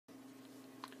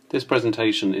This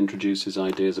presentation introduces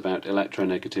ideas about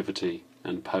electronegativity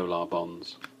and polar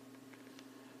bonds.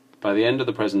 By the end of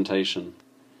the presentation,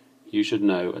 you should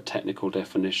know a technical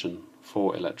definition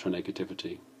for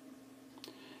electronegativity.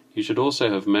 You should also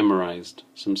have memorized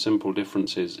some simple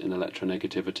differences in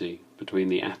electronegativity between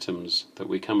the atoms that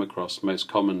we come across most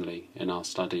commonly in our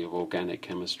study of organic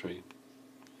chemistry.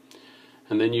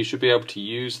 And then you should be able to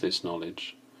use this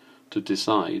knowledge to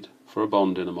decide for a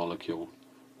bond in a molecule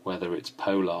whether it's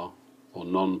polar or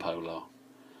non-polar,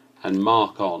 and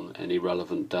mark on any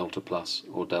relevant delta plus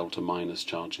or delta minus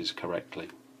charges correctly.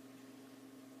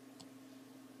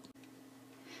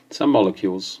 Some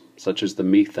molecules, such as the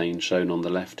methane shown on the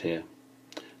left here,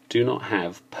 do not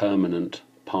have permanent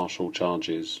partial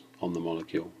charges on the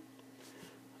molecule.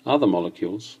 Other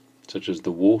molecules, such as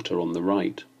the water on the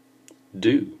right,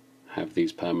 do have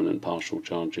these permanent partial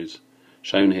charges,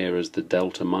 shown here as the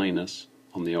delta minus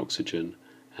on the oxygen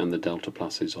and the delta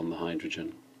pluses on the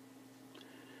hydrogen.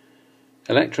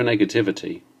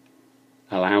 Electronegativity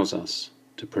allows us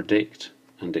to predict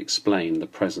and explain the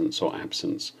presence or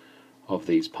absence of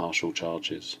these partial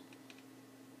charges.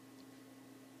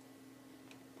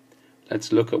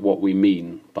 Let's look at what we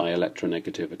mean by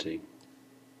electronegativity.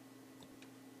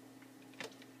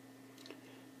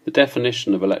 The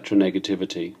definition of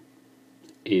electronegativity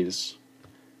is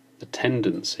the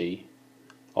tendency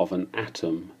of an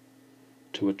atom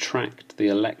to attract the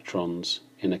electrons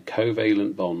in a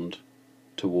covalent bond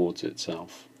towards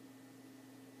itself.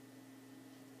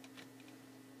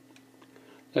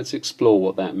 Let's explore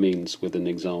what that means with an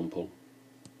example.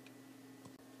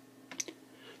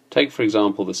 Take for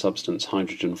example the substance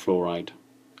hydrogen fluoride,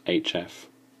 HF.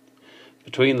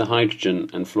 Between the hydrogen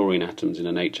and fluorine atoms in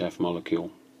an HF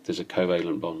molecule there's a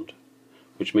covalent bond,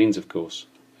 which means of course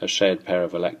a shared pair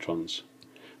of electrons.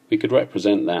 We could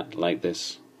represent that like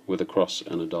this, with a cross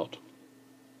and a dot.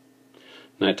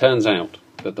 Now it turns out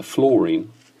that the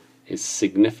fluorine is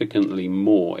significantly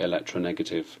more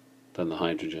electronegative than the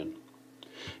hydrogen.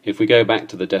 If we go back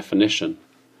to the definition,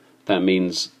 that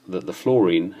means that the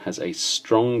fluorine has a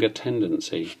stronger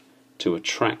tendency to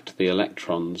attract the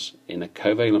electrons in a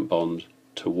covalent bond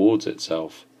towards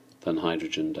itself than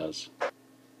hydrogen does.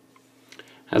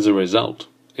 As a result,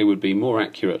 it would be more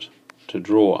accurate to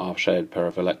draw our shared pair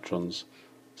of electrons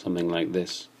something like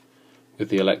this, with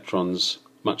the electrons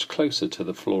much closer to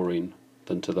the fluorine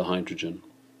than to the hydrogen.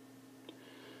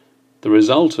 The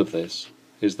result of this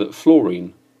is that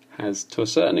fluorine has to a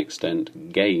certain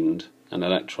extent gained an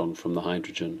electron from the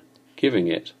hydrogen, giving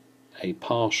it a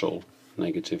partial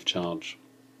negative charge.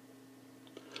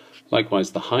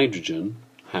 Likewise, the hydrogen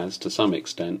has to some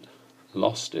extent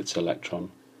lost its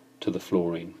electron to the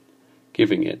fluorine,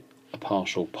 giving it a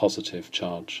partial positive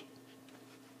charge.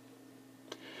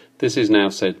 This is now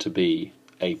said to be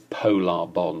a polar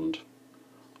bond,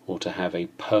 or to have a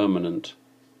permanent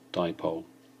dipole.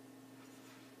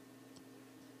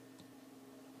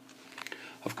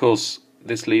 Of course,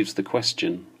 this leaves the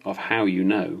question of how you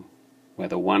know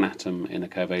whether one atom in a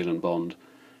covalent bond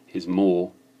is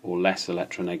more or less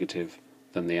electronegative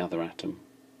than the other atom.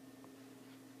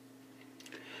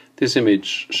 This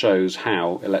image shows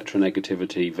how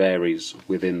electronegativity varies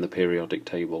within the periodic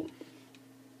table.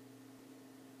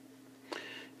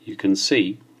 You can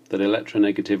see that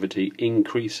electronegativity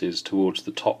increases towards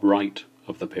the top right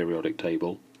of the periodic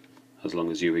table, as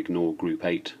long as you ignore group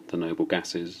 8, the noble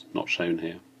gases, not shown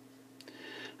here.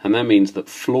 And that means that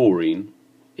fluorine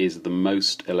is the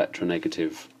most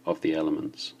electronegative of the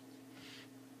elements.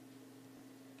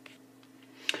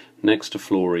 Next to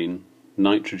fluorine,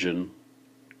 nitrogen,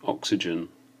 oxygen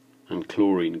and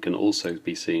chlorine can also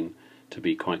be seen to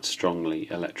be quite strongly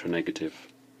electronegative.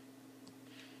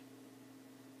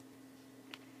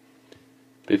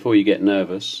 Before you get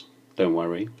nervous, don't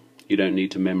worry, you don't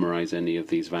need to memorize any of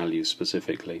these values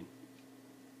specifically.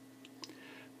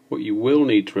 What you will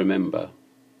need to remember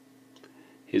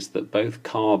is that both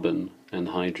carbon and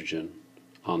hydrogen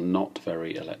are not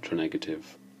very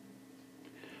electronegative,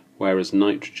 whereas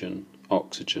nitrogen,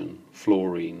 oxygen,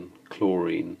 fluorine,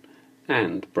 chlorine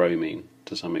and bromine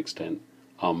to some extent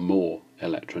are more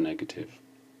electronegative.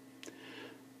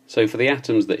 So for the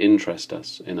atoms that interest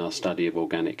us in our study of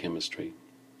organic chemistry,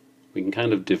 we can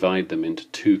kind of divide them into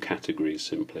two categories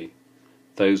simply: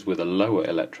 those with a lower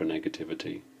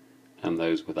electronegativity and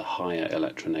those with a higher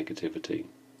electronegativity.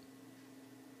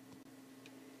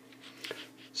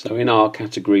 So in our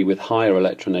category with higher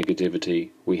electronegativity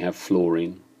we have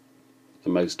fluorine, the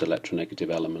most electronegative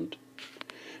element.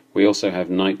 We also have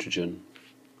nitrogen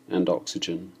and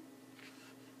oxygen,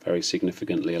 very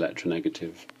significantly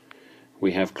electronegative.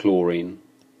 We have chlorine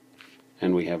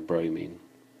and we have bromine.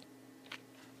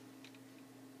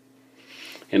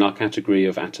 In our category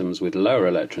of atoms with lower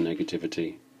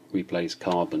electronegativity, we place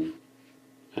carbon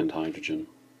and hydrogen.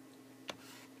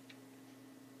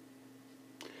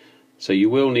 So you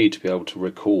will need to be able to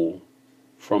recall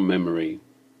from memory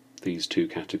these two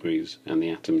categories and the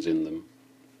atoms in them.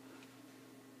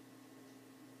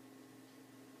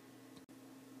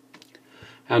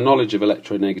 Our knowledge of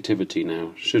electronegativity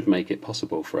now should make it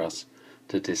possible for us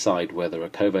to decide whether a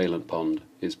covalent bond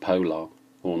is polar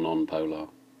or non-polar.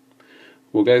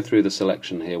 We'll go through the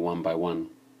selection here one by one.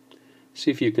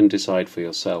 See if you can decide for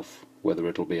yourself whether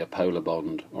it'll be a polar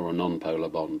bond or a non-polar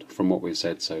bond from what we've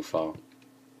said so far.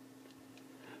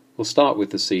 We'll start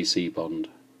with the CC bond.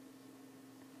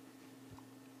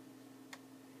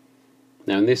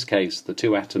 Now in this case the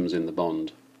two atoms in the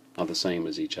bond are the same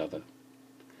as each other.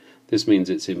 This means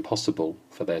it's impossible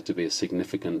for there to be a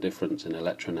significant difference in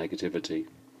electronegativity,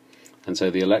 and so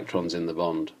the electrons in the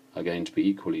bond are going to be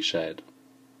equally shared.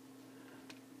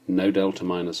 No delta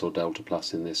minus or delta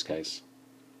plus in this case,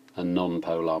 a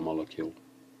non-polar molecule.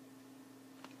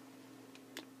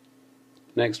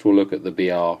 Next we'll look at the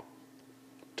Br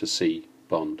to C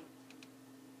bond.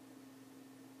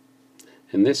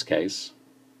 In this case,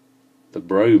 the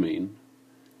bromine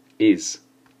is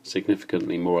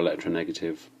significantly more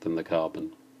electronegative than the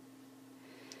carbon.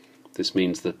 This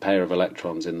means the pair of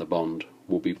electrons in the bond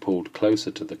will be pulled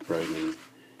closer to the bromine,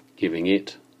 giving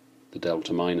it the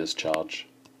delta minus charge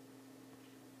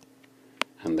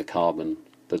and the carbon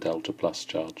the delta plus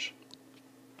charge.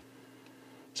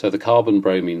 So the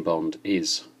carbon-bromine bond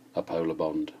is a polar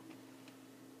bond.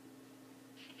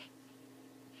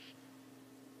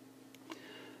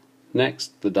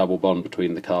 Next, the double bond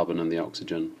between the carbon and the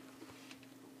oxygen.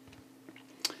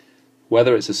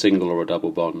 Whether it's a single or a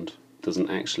double bond doesn't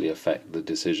actually affect the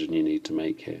decision you need to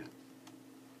make here.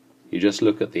 You just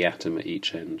look at the atom at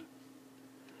each end.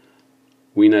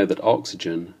 We know that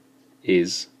oxygen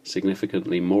is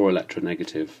significantly more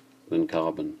electronegative than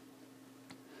carbon.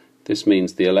 This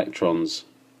means the electrons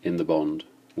in the bond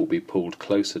will be pulled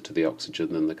closer to the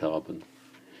oxygen than the carbon,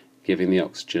 giving the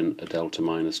oxygen a delta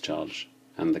minus charge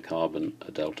and the carbon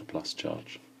a delta plus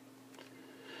charge.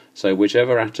 So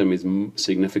whichever atom is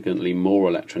significantly more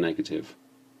electronegative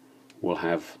will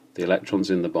have the electrons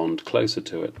in the bond closer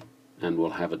to it and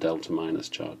will have a delta minus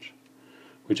charge.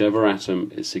 Whichever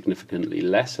atom is significantly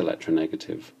less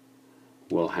electronegative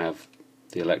will have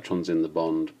the electrons in the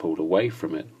bond pulled away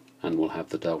from it and will have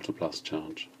the delta plus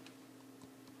charge.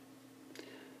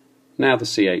 Now the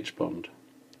CH bond.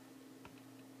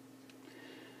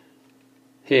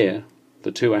 Here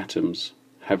the two atoms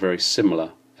have very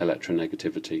similar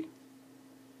electronegativity.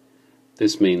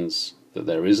 This means that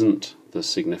there isn't the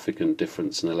significant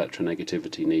difference in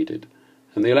electronegativity needed,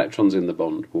 and the electrons in the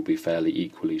bond will be fairly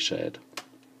equally shared.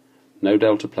 No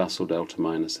delta plus or delta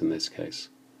minus in this case,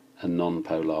 a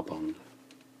non-polar bond.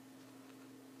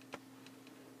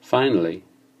 Finally,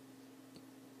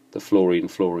 the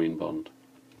fluorine-fluorine bond.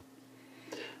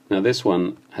 Now this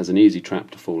one has an easy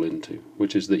trap to fall into,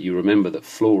 which is that you remember that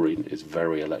fluorine is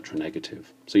very electronegative,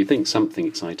 so you think something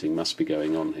exciting must be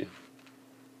going on here.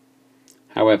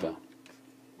 However,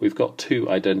 we've got two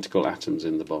identical atoms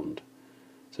in the bond,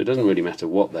 so it doesn't really matter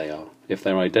what they are. If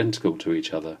they're identical to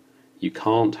each other, you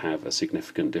can't have a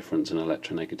significant difference in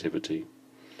electronegativity.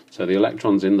 So the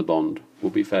electrons in the bond will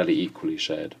be fairly equally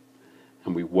shared,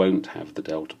 and we won't have the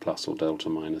delta plus or delta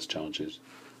minus charges.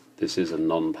 This is a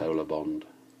non-polar bond.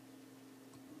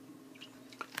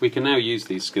 We can now use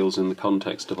these skills in the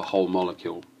context of a whole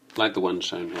molecule, like the one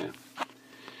shown here.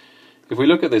 If we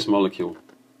look at this molecule,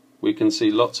 we can see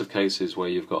lots of cases where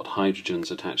you've got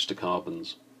hydrogens attached to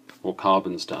carbons, or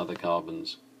carbons to other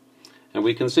carbons. And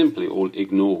we can simply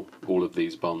ignore all of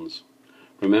these bonds.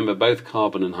 Remember, both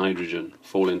carbon and hydrogen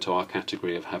fall into our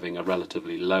category of having a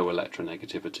relatively low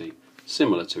electronegativity,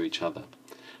 similar to each other.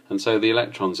 And so the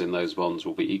electrons in those bonds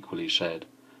will be equally shared.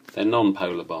 They're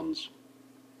non-polar bonds.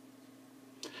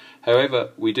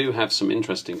 However, we do have some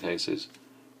interesting cases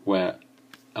where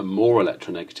a more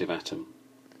electronegative atom,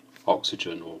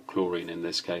 oxygen or chlorine in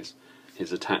this case,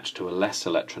 is attached to a less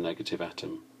electronegative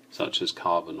atom, such as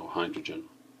carbon or hydrogen.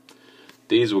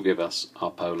 These will give us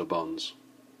our polar bonds.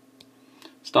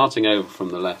 Starting over from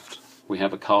the left, we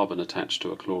have a carbon attached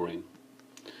to a chlorine.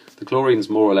 The chlorine is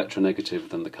more electronegative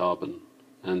than the carbon,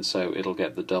 and so it'll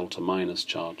get the delta minus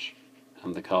charge,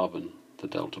 and the carbon the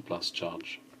delta plus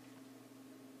charge.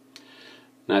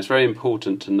 Now it's very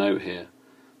important to note here,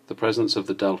 the presence of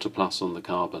the delta plus on the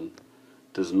carbon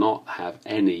does not have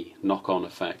any knock-on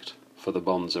effect for the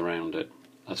bonds around it,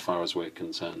 as far as we're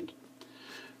concerned.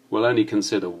 We'll only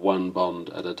consider one bond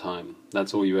at a time.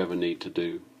 That's all you ever need to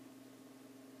do.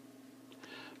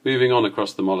 Moving on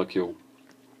across the molecule,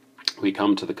 we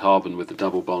come to the carbon with the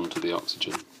double bond to the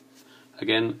oxygen.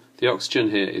 Again, the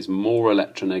oxygen here is more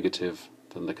electronegative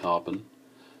than the carbon,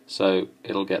 so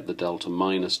it'll get the delta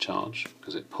minus charge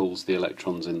because it pulls the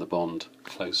electrons in the bond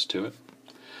close to it,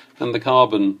 and the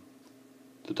carbon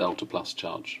the delta plus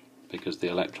charge because the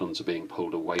electrons are being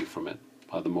pulled away from it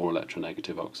by the more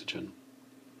electronegative oxygen.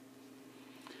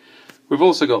 We've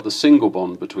also got the single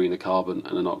bond between a carbon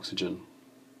and an oxygen,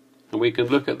 and we can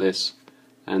look at this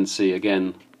and see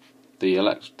again the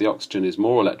oxygen is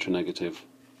more electronegative,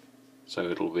 so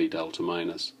it'll be delta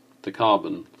minus, the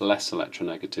carbon less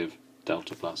electronegative,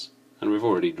 delta plus, and we've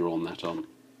already drawn that on.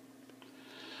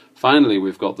 Finally,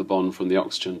 we've got the bond from the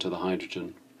oxygen to the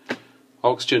hydrogen.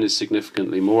 Oxygen is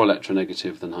significantly more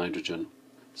electronegative than hydrogen,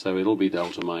 so it'll be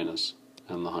delta minus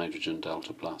and the hydrogen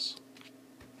delta plus.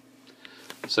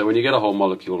 So when you get a whole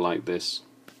molecule like this,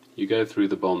 you go through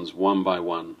the bonds one by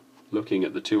one, looking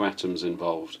at the two atoms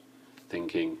involved,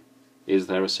 thinking, is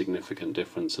there a significant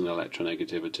difference in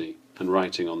electronegativity, and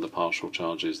writing on the partial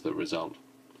charges that result.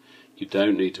 You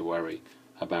don't need to worry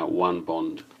about one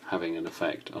bond having an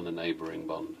effect on a neighbouring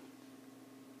bond.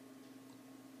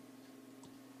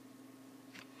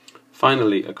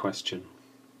 Finally, a question.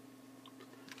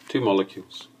 Two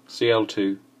molecules,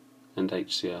 Cl2 and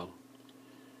HCl.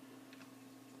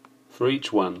 For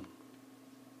each one,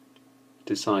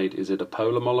 decide, is it a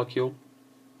polar molecule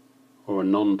or a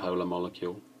non-polar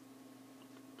molecule?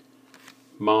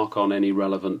 Mark on any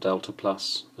relevant delta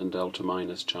plus and delta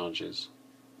minus charges,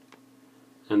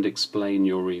 and explain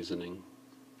your reasoning.